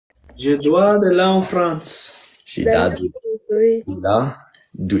Je dois de là en France. Oui.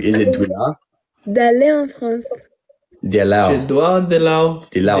 Is it Dula? D'aller en France. Je dois de là en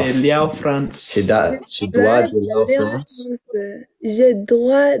France. Je dois de là en France. Je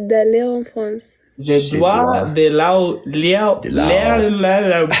dois d'aller en France. Je dois de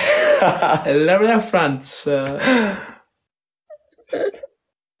la France.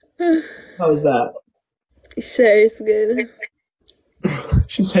 How was that? Sure, it's good.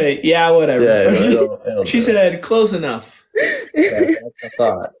 She said, yeah, whatever. Yeah, she said, close enough. That's a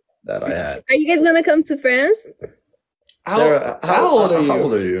thought that I had. Are you guys gonna come to France? Sarah, how old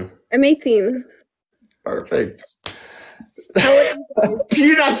are you? I'm 18. Perfect. How old are you guys?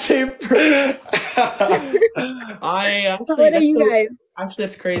 You're not saying. How old are you guys? Actually,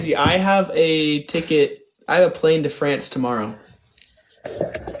 that's crazy. I have a ticket. I have a plane to France tomorrow.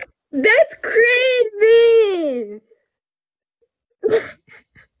 That's crazy.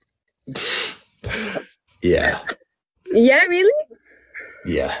 Yeah. Yeah, really?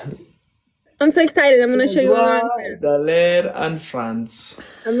 Yeah. I'm so excited. I'm gonna show you all around France. D'aller en France.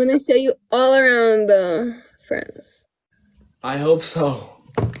 I'm gonna show you all around France. I hope so.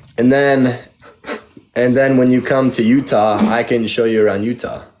 And then when you come to Utah, I can show you around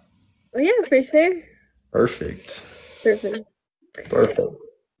Utah. Oh yeah, for sure. Perfect. Perfect. Perfect.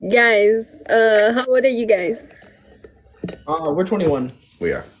 Guys, how old are you guys? We're 21.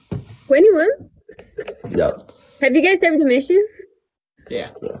 We are. 21? Yep. Have you guys served a mission?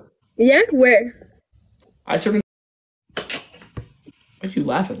 Yeah. Yeah? Where? I served in... Why'd you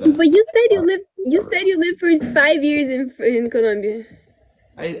laugh at that? But you said you lived for 5 years in Colombia.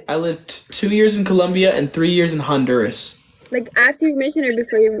 I lived 2 years in Colombia and 3 years in Honduras. Like after your mission or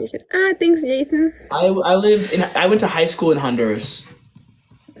before your mission? Ah, thanks, Jason. I went to high school in Honduras.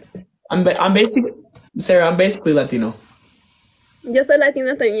 I'm basically, Sarah, I'm basically Latino. Yo soy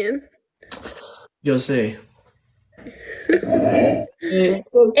Latina también. Yo sé.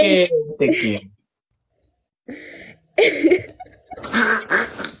 Okay.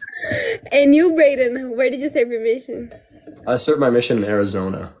 And you, Brayden, where did you serve your mission? I served my mission in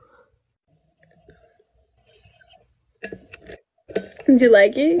Arizona. Did you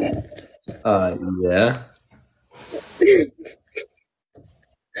like it? Yeah.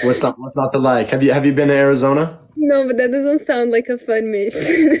 What's not to like? Have you been to Arizona? No, but that doesn't sound like a fun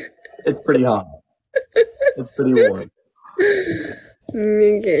mission. It's pretty hot. It's pretty warm.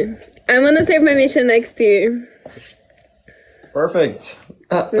 Okay. I'm gonna serve my mission next year. Perfect.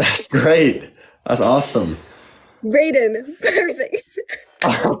 That's great. That's awesome. Brayden, perfect.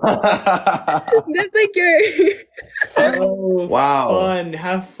 That's like your... Oh, wow. Fun.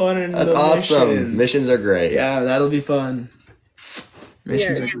 Have fun in That's the awesome. mission. Missions are great. Yeah, that'll be fun.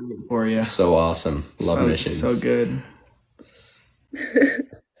 Missions are great for you. So awesome. Love missions. So good.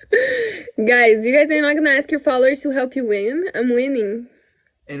 Guys, you guys are not gonna ask your followers to help you win. I'm winning.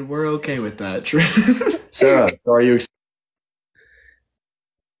 And we're okay with that. Sarah, so are you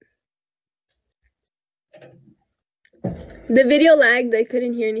The video lagged. I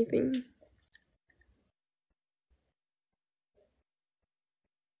couldn't hear anything.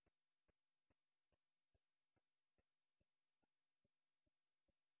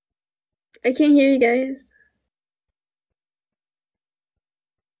 I can't hear you guys.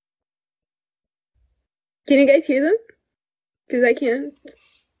 Can you guys hear them? Because I can't.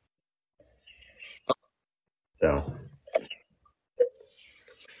 No.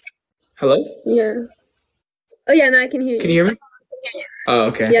 Hello? Yeah. Oh, yeah, now I can hear you. Can you hear me? Oh,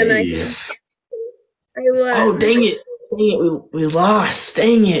 okay. Yeah, now I can. Oh, dang it. We lost.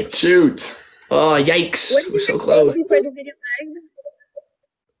 Dang it. Shoot. Oh, yikes. We're so close. Before the video lagged?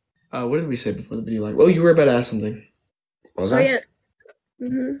 What did we say before the video lagged? Oh, you were about to ask something. What was that? Oh, yeah.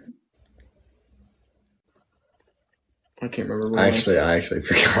 Mm-hmm. I can't remember what I actually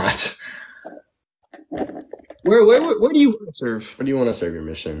forgot. Where do you want to serve? Where do you want to serve your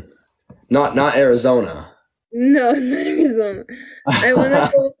mission? Not Arizona. No, not Arizona. I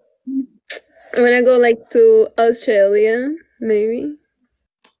wanna go like to Australia, maybe.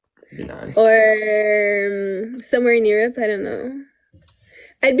 Be nice. Or somewhere in Europe, I don't know.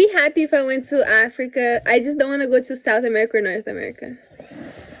 I'd be happy if I went to Africa. I just don't want to go to South America or North America.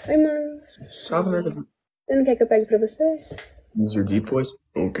 Oi, mãe. South America. Você não quer que eu pegue pra você? Use your deep voice?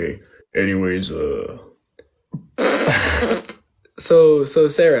 Okay. Anyways, So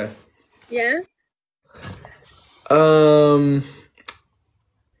Sarah. Yeah?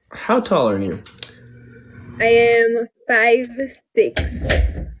 How tall are you? I am 5'6".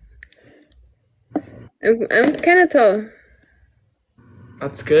 I'm kind of tall.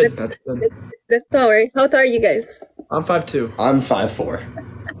 That's good. That's good. That's tall, right? How tall are you guys? I'm 5'2". I'm 5'4".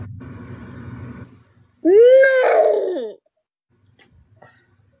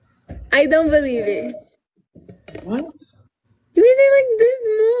 I don't believe it. What? You guys are like this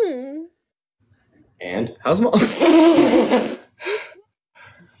small. And how's small?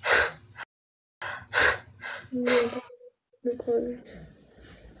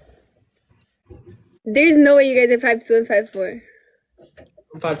 There's no way you guys are 5'2" and 5'4".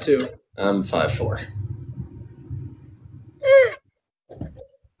 I'm 5'2". I'm 5'4".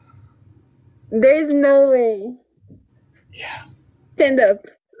 There's no way. Yeah. Stand up.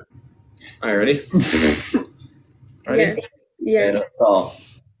 All right, ready? Ready? Yeah. Stand up tall.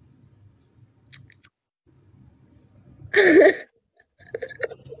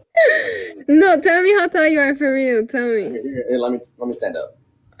 No, tell me how tall you are for real. Tell me. Here, let me stand up.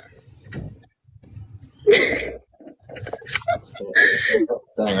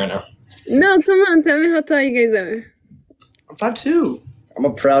 Standing right now. No, come on. Tell me how tall you guys are. I'm 5'2". I'm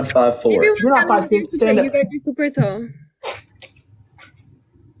a proud 5'4". Everyone You're not tell me 5'6", stand up. You guys are super tall.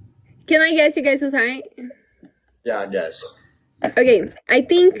 Can I guess you guys' height? Yeah, I guess. Okay, I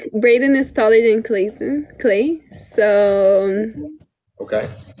think Brayden is taller than Clay. So Okay.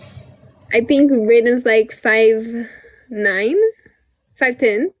 I think Brayden's like 5'9",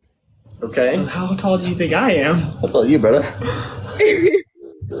 5'10". Okay. So how tall do you think I am? How tall are you, brother?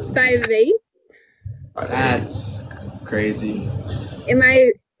 5'8". That's crazy. Am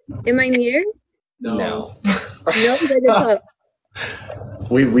I near? No. No, but it's tall.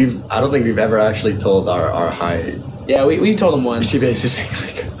 I don't think we've ever actually told our height. Yeah, we told him once. She basically saying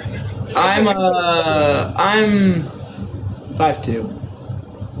like I'm 5'2".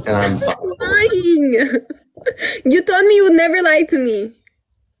 and I'm 5'4". Lying. You told me you would never lie to me.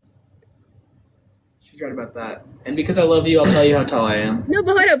 She's right about that. And because I love you, I'll tell you how tall I am. No,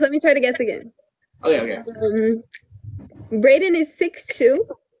 but hold up. Let me try to guess again. Okay. Brayden is 6'2",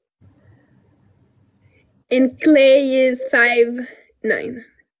 and Clay is 5'9".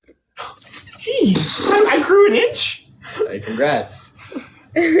 Jeez, I grew an inch. Hey, congrats.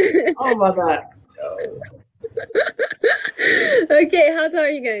 How about that? Okay, how tall are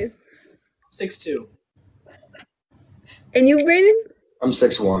you guys? 6'2". And you, Brayden? I'm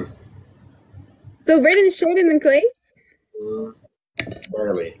 6'1". So Brayden is shorter than Clay?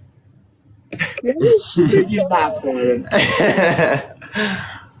 Barely. You're not Brayden.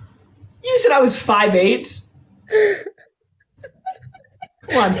 You said I was 5'8".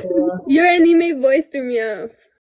 Come on, Sarah. Your anime voice threw me off.